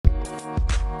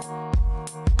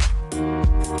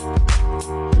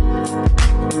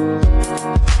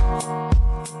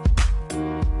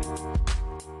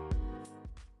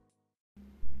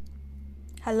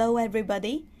Hello,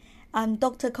 everybody. I'm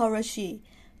Dr. Cora Xu,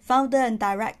 founder and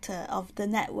director of the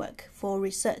Network for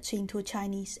Research into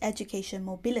Chinese Education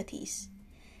Mobilities.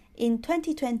 In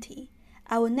 2020,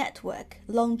 our network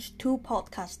launched two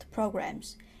podcast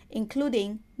programs,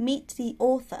 including Meet the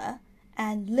Author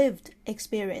and Lived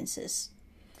Experiences.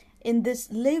 In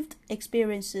this Lived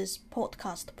Experiences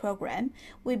podcast program,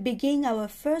 we begin our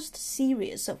first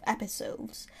series of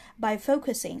episodes by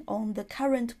focusing on the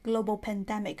current global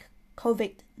pandemic,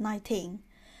 COVID-19.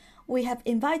 We have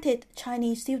invited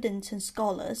Chinese students and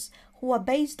scholars who are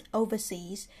based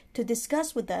overseas to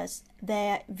discuss with us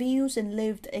their views and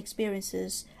lived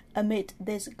experiences amid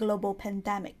this global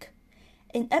pandemic.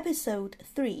 In episode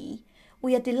 3,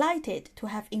 we are delighted to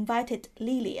have invited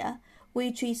Lilia,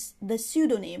 which is the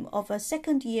pseudonym of a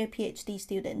second-year PhD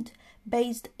student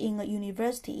based in a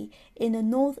university in the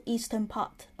northeastern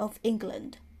part of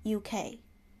England, UK.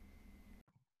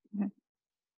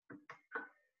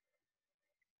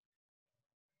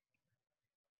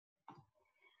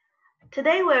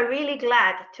 Today, we're really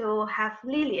glad to have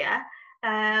Lilia,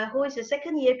 who is a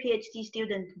second-year PhD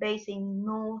student based in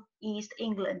northeast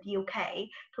England, UK,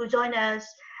 to join us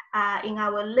in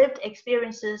our Lived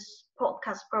Experiences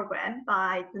podcast program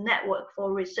by the Network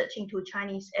for Research into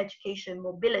Chinese Education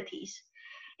Mobilities.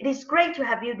 It is great to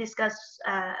have you discuss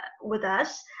with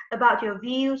us about your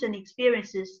views and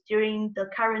experiences during the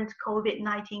current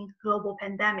COVID-19 global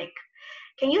pandemic.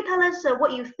 Can you tell us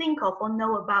what you think of or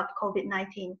know about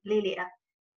COVID-19, Lilia?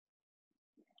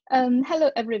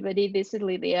 Hello, everybody. This is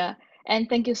Lilia, and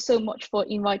thank you so much for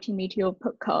inviting me to your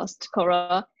podcast,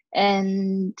 Cora.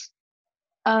 And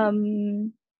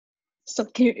so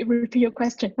can you repeat your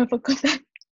question? I forgot that.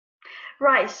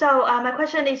 Right. So my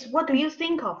question is, what do you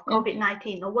think of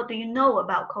COVID-19, or what do you know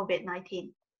about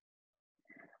COVID-19?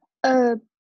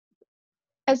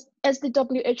 As the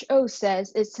WHO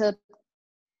says, it's a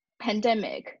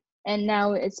pandemic, and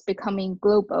now it's becoming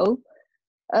global.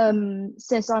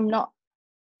 Since I'm not,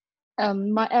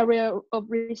 my area of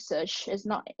research is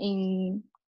not in,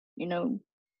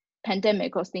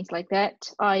 pandemic or things like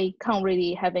that, I can't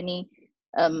really have any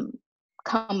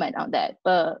comment on that.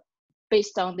 But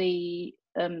based on the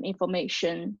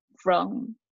information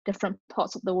from different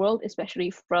parts of the world, especially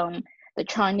from the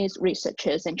Chinese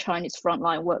researchers and Chinese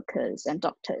frontline workers and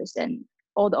doctors and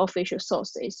all the official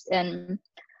sources, and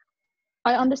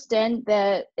I understand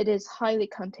that it is highly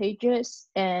contagious,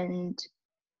 and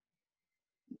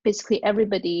basically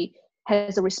everybody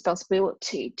has a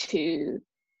responsibility to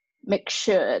make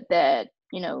sure that,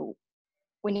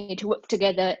 we need to work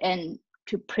together and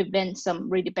to prevent some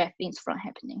really bad things from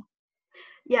happening.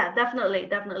 Yeah, definitely.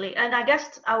 And I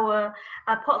guess our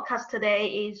podcast today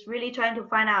is really trying to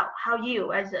find out how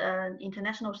you, as an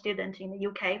international student in the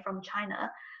UK from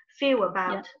China, feel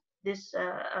about this,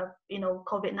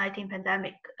 COVID-19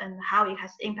 pandemic and how it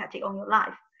has impacted on your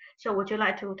life. So would you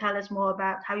like to tell us more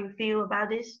about how you feel about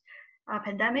this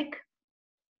pandemic?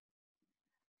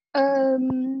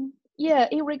 Yeah,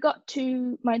 in regard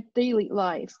to my daily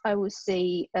life, I would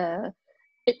say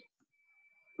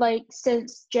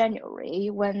since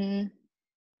January, when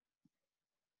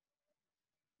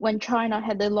China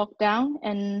had the lockdown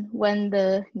and when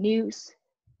the news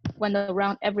went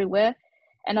around everywhere,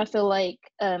 and I feel like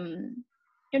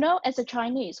as a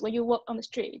Chinese, when you walk on the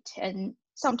street, and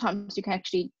sometimes you can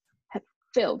actually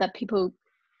feel that people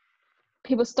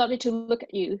started to look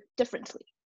at you differently.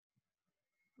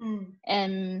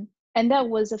 And that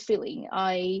was a feeling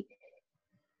I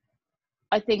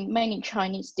think many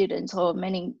Chinese students or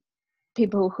many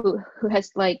people who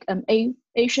has like an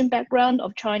Asian background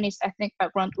of Chinese ethnic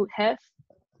background would have.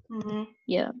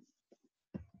 Yeah.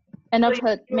 And so I've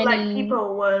heard many, like,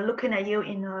 people were looking at you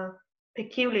in a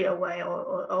peculiar way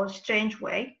or strange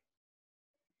way.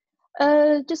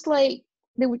 Just like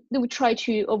they would try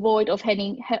to avoid of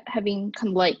having kind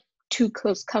of like too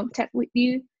close contact with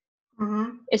you,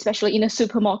 especially in a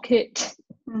supermarket.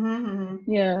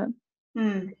 Yeah.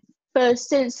 But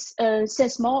since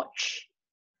March,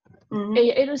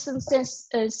 it was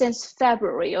since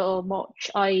February or March,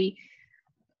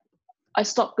 I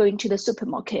stopped going to the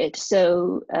supermarket.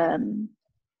 So I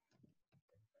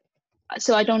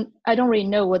don't really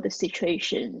know what the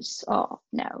situations are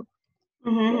now.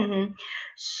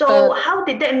 So how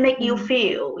did that make you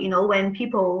feel, when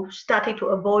people started to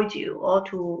avoid you or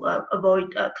to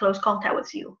avoid close contact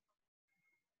with you?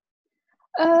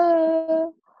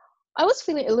 I was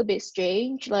feeling a little bit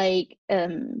strange,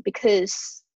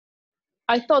 because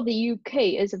I thought the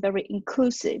UK is a very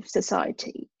inclusive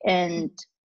society, and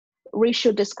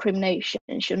racial discrimination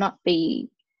should not be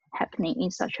happening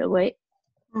in such a way.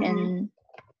 And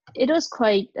it was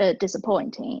quite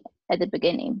disappointing. at the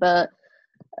beginning, but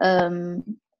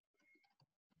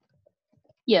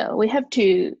yeah, we have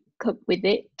to cope with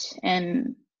it,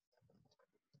 and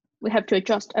we have to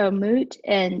adjust our mood.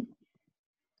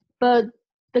 But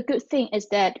the good thing is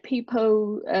that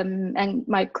people and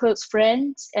my close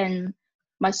friends and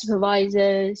my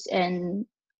supervisors and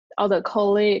other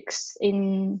colleagues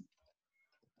in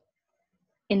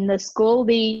the school,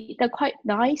 they're quite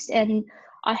nice, and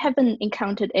I haven't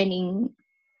encountered any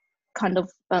kind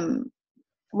of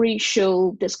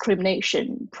racial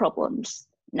discrimination problems.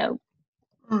 No,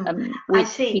 I with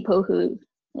see. people who,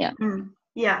 yeah.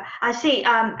 Yeah, I see.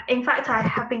 In fact, I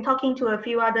have been talking to a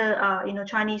few other,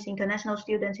 Chinese international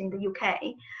students in the UK,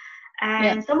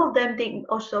 and some of them did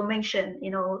also mention,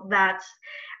 that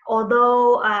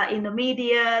although in the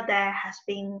media there has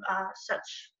been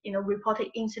such, reported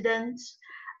incidents,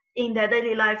 in their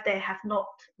daily life they have not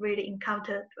really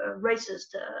encountered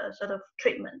racist sort of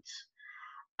treatments,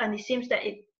 and it seems that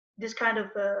this kind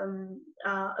of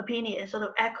opinion sort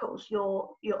of echoes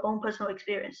your own personal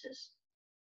experiences.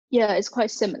 Yeah, it's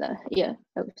quite similar. Yeah,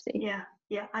 I would say. Yeah,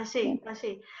 I see.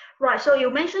 Right. So you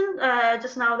mentioned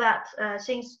just now that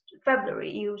since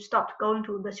February you stopped going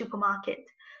to the supermarket.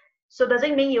 So does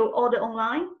it mean you order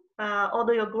online?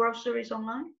 Order your groceries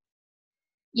online?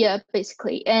 Yeah,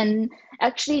 basically. And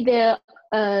actually, there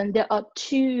are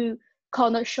two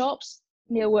corner shops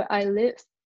near where I live.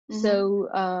 So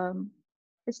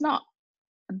it's not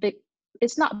a big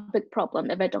problem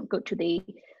if I don't go to the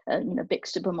big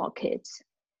supermarkets.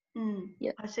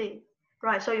 Yeah. I see.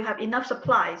 Right. So you have enough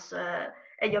supplies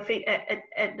at your feet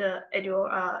at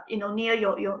your near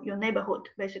your neighborhood,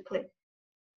 basically.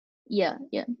 Yeah.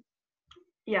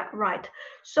 Yeah, right.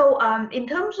 So in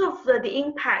terms of the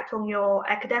impact on your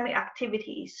academic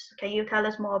activities, can you tell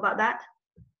us more about that?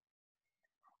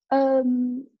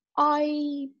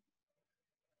 I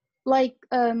like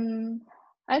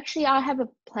actually I have a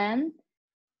plan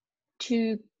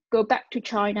to go back to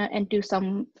China and do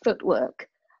some field work,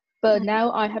 but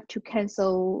now I have to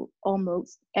cancel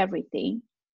almost everything.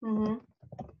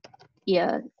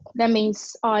 Yeah, that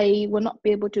means I will not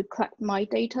be able to collect my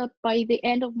data by the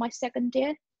end of my second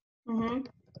year.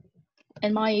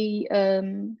 And my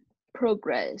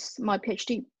progress, my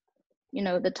PhD,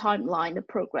 the timeline, the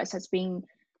progress has been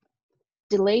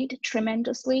delayed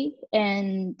tremendously,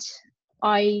 and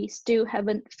I still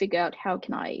haven't figured out how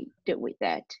can I deal with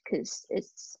that, because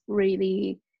it's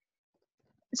really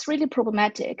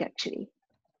problematic, actually.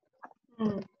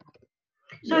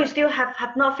 So you still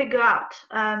have not figured out.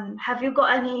 Have you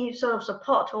got any sort of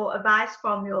support or advice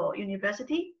from your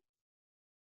university?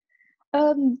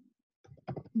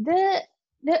 Their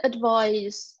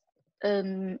advice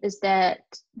is that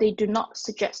they do not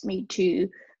suggest me to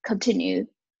continue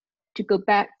to go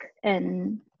back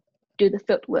and do the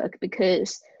field work,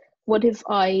 because what if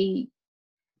I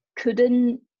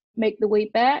couldn't make the way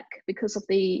back because of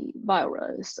the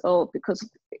virus or because of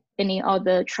any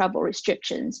other travel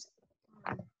restrictions?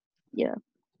 Yeah.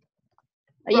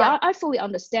 Yeah, I fully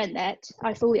understand that.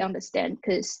 I fully understand,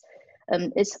 because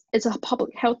it's a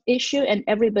public health issue and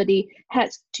everybody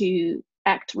has to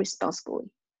act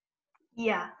responsibly.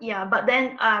 Yeah. But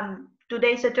then, do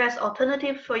they suggest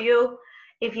alternatives for you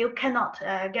if you cannot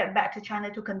get back to China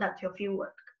to conduct your field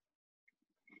work?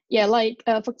 Yeah, like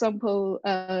for example,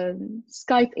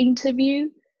 Skype interview,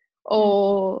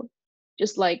 or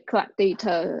just like collect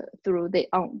data through the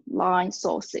online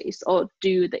sources, or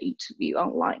do the interview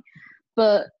online.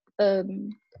 But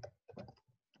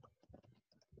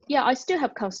yeah, I still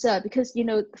have concern, because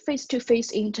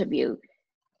face-to-face interview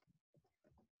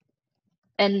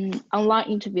and online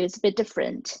interview is a bit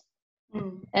different.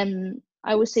 And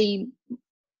I would say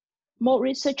more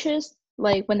researchers,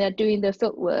 like when they're doing the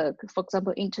field work, for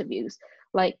example, interviews,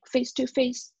 like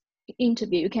face-to-face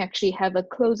interview, you can actually have a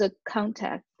closer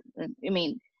contact. I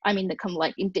mean, they come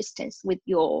like in distance with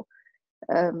your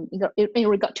in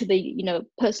regard to the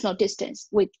personal distance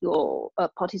with your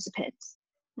participants.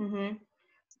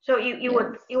 So you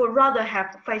would rather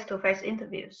have face-to-face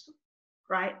interviews,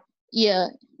 right? Yeah.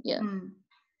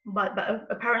 But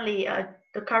apparently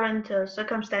the current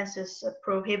circumstances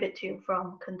prohibit you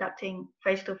from conducting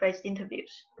face-to-face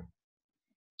interviews.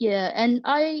 Yeah, and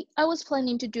I was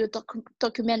planning to do a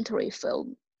documentary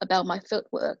film about my field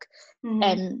work,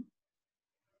 and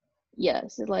yeah,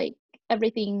 so like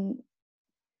everything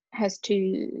has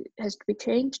to be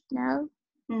changed now.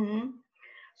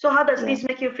 So how does this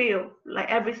make you feel? Like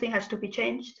everything has to be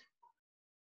changed?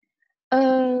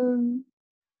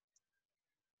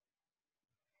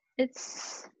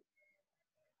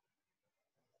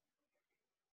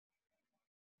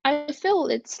 I feel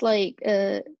it's like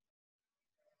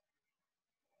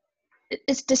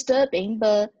it's disturbing,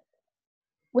 but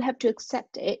we have to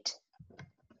accept it.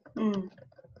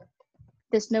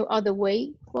 There's no other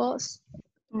way for us.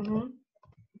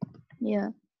 Yeah.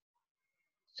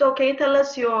 So can you tell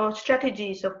us your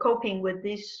strategies of coping with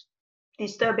these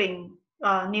disturbing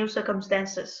new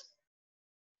circumstances?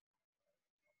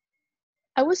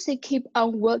 I would say keep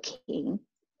on working,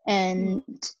 and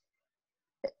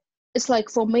it's like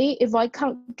for me, if I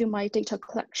can't do my data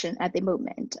collection at the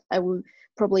moment, I will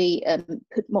probably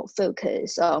put more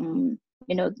focus on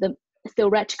the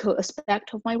theoretical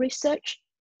aspect of my research.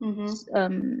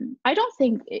 I don't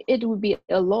think it would be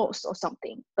a loss or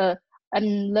something, but I'm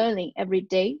learning every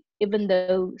day, even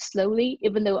though slowly,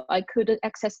 even though I couldn't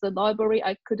access the library,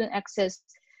 I couldn't access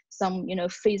some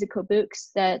physical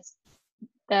books that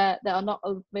are not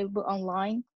available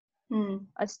online.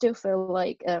 I still feel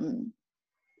like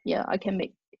I can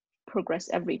make progress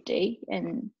every day,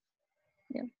 and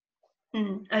yeah.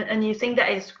 And you think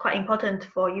that is quite important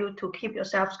for you to keep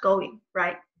yourselves going,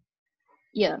 right?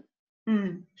 Yeah.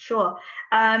 Sure.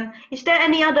 Is there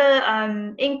any other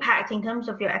impact in terms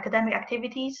of your academic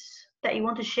activities that you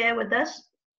want to share with us?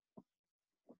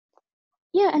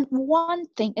 Yeah, and one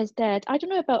thing is that I don't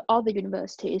know about other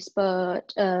universities,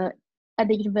 but at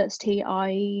the university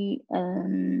I'm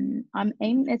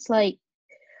in, it's like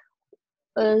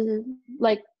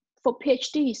for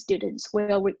PhD students, we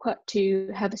are required to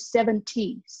have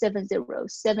 70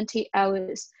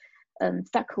 hours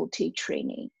faculty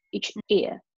training each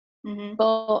year.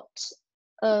 But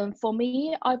for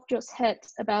me, I've just had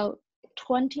about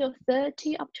 20 or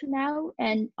 30 up to now,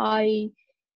 and I'm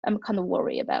kind of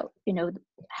worried about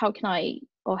how can I,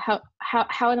 or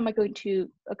how am I going to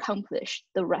accomplish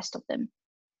the rest of them.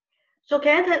 So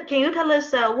can you tell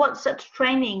us what such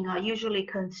training usually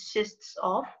consists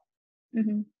of?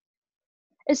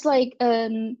 It's like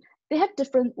they have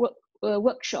different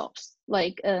workshops,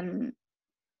 like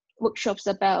workshops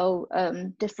about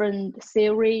different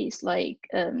theories, like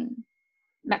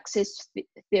Marxist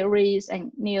theories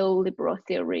and neoliberal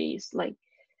theories. Like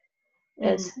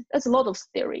there's a lot of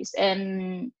theories,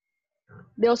 and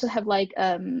they also have like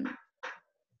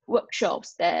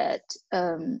workshops that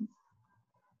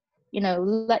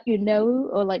let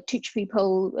or like teach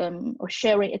people or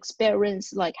sharing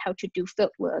experience, like how to do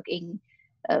field work in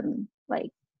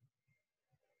like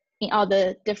in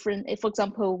other different, for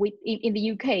example, in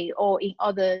the UK or in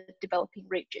other developing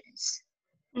regions.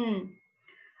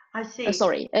 I see.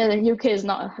 Sorry, the UK is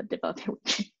not a developing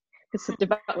region. It's a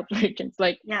developed region. It's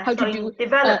like how to do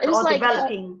developed or like,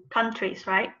 developing countries,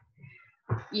 right?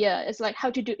 Yeah, it's like how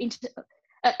to do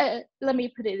let me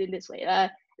put it in this way.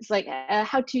 It's like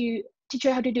how to teach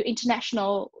you how to do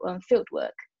international field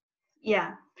work.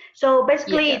 Yeah. So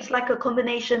basically, it's like a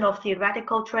combination of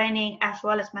theoretical training as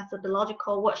well as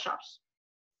methodological workshops.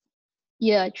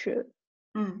 Yeah, true.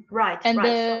 Right. And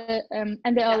right.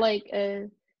 And there are like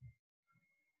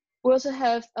we also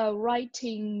have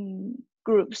writing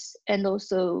groups, and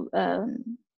also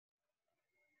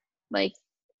like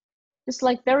it's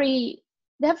like they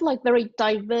have like very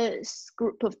diverse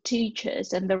group of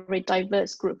teachers and very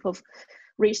diverse group of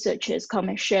researchers come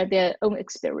and share their own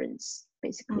experience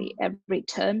basically every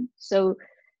term. So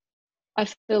I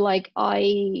feel like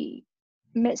I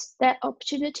missed that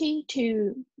opportunity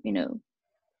to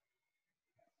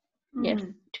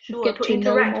Sure, to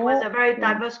interact with a very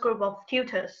diverse group of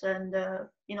tutors and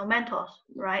mentors,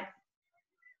 right?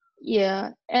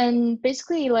 Yeah, and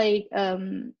basically like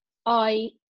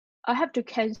I have to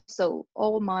cancel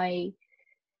all my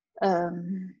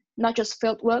not just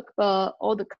field work, but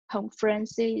all the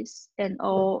conferences and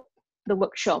all the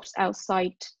workshops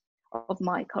outside of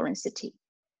my current city.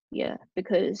 Yeah,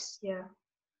 because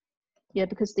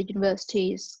because the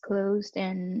university is closed,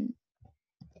 and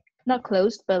not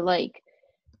closed, but like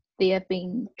they have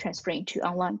been transferring to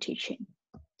online teaching.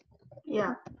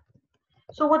 Yeah.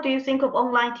 So what do you think of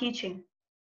online teaching?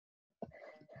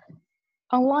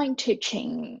 Online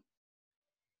teaching,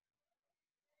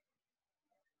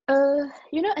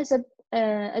 as a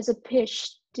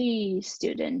PhD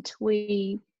student,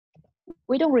 we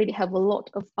don't really have a lot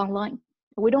of online.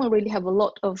 We don't really have a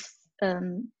lot of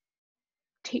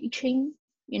teaching.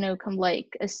 Come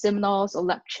like seminars or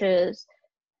lectures.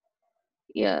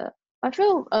 Yeah, I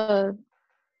feel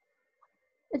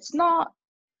it's not.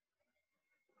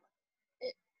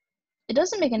 It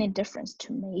doesn't make any difference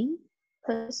to me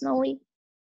personally.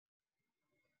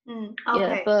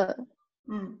 Okay. Yeah,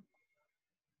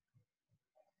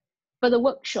 but the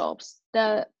workshops,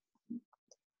 the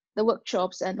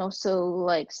workshops, and also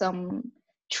like some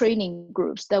training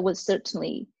groups, that was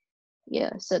certainly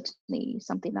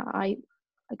something that I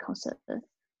consider.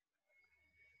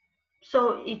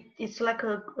 So it's like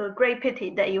a great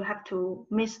pity that you have to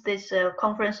miss these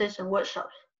conferences and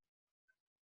workshops.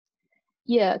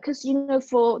 Yeah, because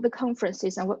for the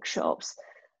conferences and workshops,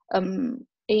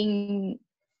 in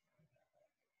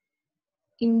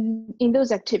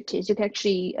those activities, you can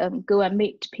actually go and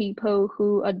meet people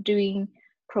who are doing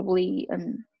probably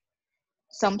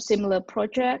some similar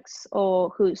projects, or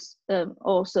who's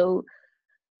also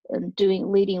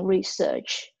doing leading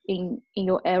research in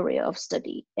your area of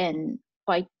study. And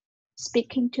by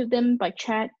speaking to them, by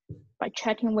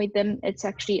chatting with them, it's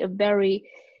actually a very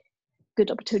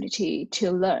good opportunity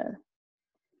to learn.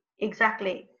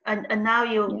 Exactly. And now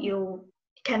you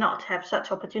cannot have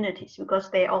such opportunities because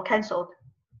they all cancelled.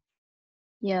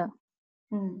 Yeah.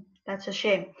 That's a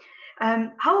shame.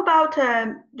 How about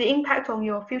the impact on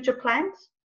your future plans?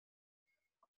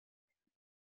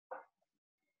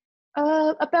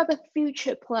 About the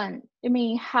future plan, I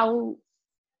mean, how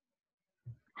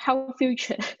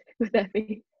future would that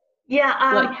be?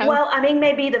 Yeah, well, I mean,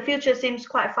 maybe the future seems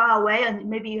quite far away and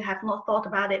maybe you have not thought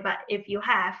about it, but if you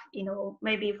have,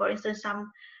 maybe for instance,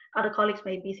 some other colleagues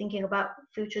may be thinking about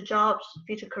future jobs,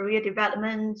 future career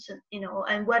developments,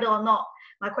 and whether or not,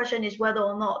 my question is whether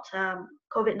or not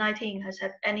COVID-19 has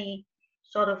had any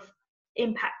sort of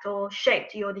impact or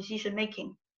shaped your decision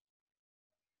making.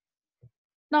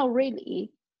 Not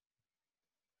really.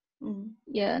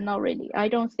 Yeah, not really. I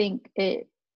don't think it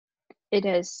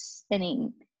has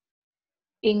any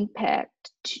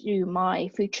impact to my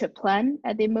future plan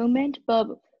at the moment, but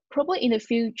probably in the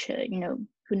future,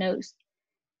 who knows.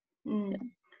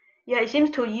 Yeah, it seems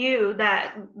to you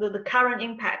that the current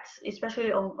impacts,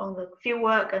 especially on the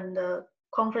fieldwork and the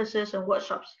conferences and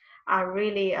workshops, are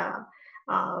really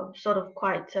sort of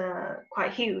quite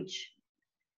huge.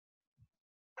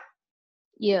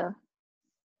 Yeah.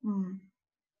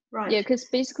 Right. Yeah, because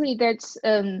basically that's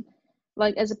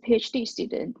like as a PhD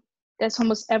student, that's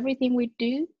almost everything we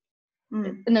do.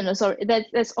 No, sorry,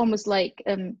 that's almost like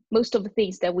most of the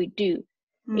things that we do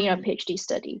in our PhD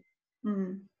study.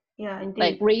 Yeah, indeed.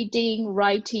 Like reading,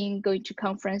 writing, going to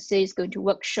conferences, going to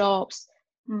workshops.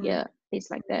 Yeah, things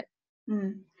like that.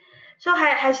 So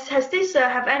has this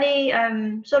have any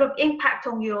sort of impact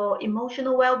on your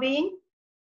emotional well-being?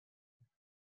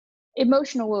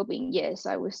 Emotional well-being, yes,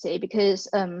 I would say, because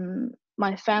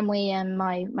my family and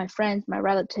my friends, my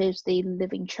relatives, they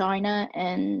live in China,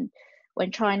 and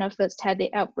when China first had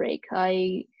the outbreak,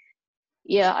 I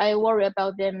worry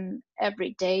about them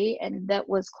every day, and that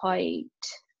was quite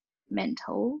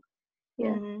mental.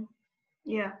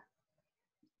 Yeah.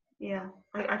 Yeah,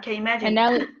 I can imagine. And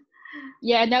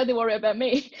now, now they worry about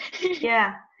me.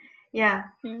 Yeah.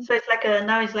 So it's like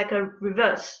now it's like a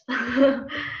reverse.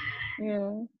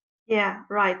 Yeah. Yeah,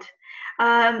 right.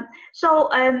 So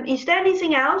is there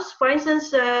anything else? For instance,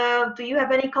 do you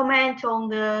have any comment on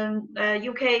the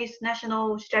UK's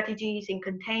national strategies in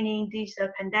containing this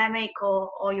pandemic,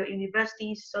 or your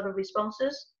university's sort of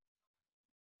responses?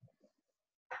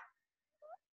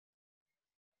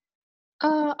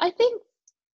 I think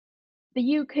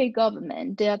the UK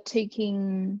government, they are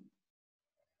taking,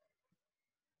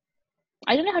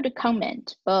 I don't know how to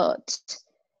comment, but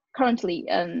currently,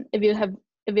 if you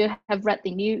have read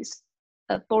the news,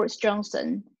 Boris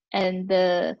Johnson and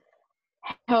the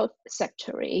health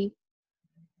secretary,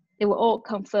 they were all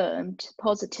confirmed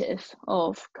positive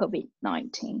of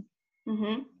COVID-19.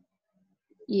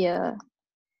 Yeah.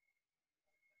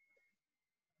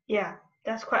 Yeah,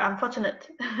 that's quite unfortunate.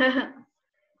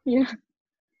 Yeah.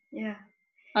 Yeah.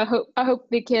 I hope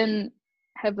they can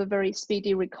have a very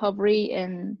speedy recovery,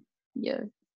 and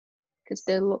because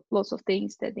there are lots of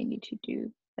things that they need to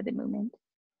do at the moment.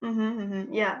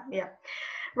 Yeah.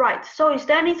 Right. So is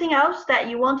there anything else that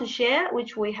you want to share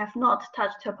which we have not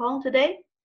touched upon today?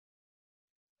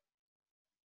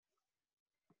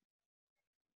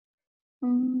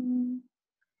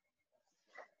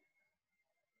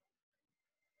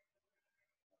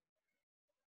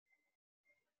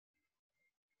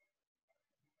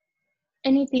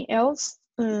 Anything else?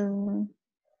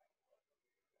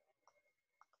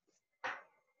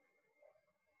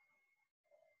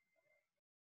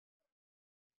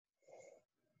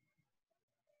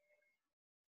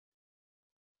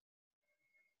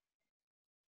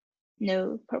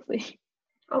 No, probably.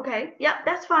 Okay. Yeah,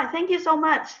 that's fine. Thank you so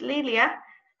much, Lilia.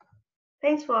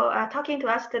 Thanks for talking to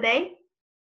us today.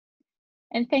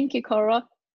 And thank you, Cora.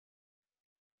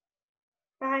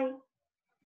 Bye.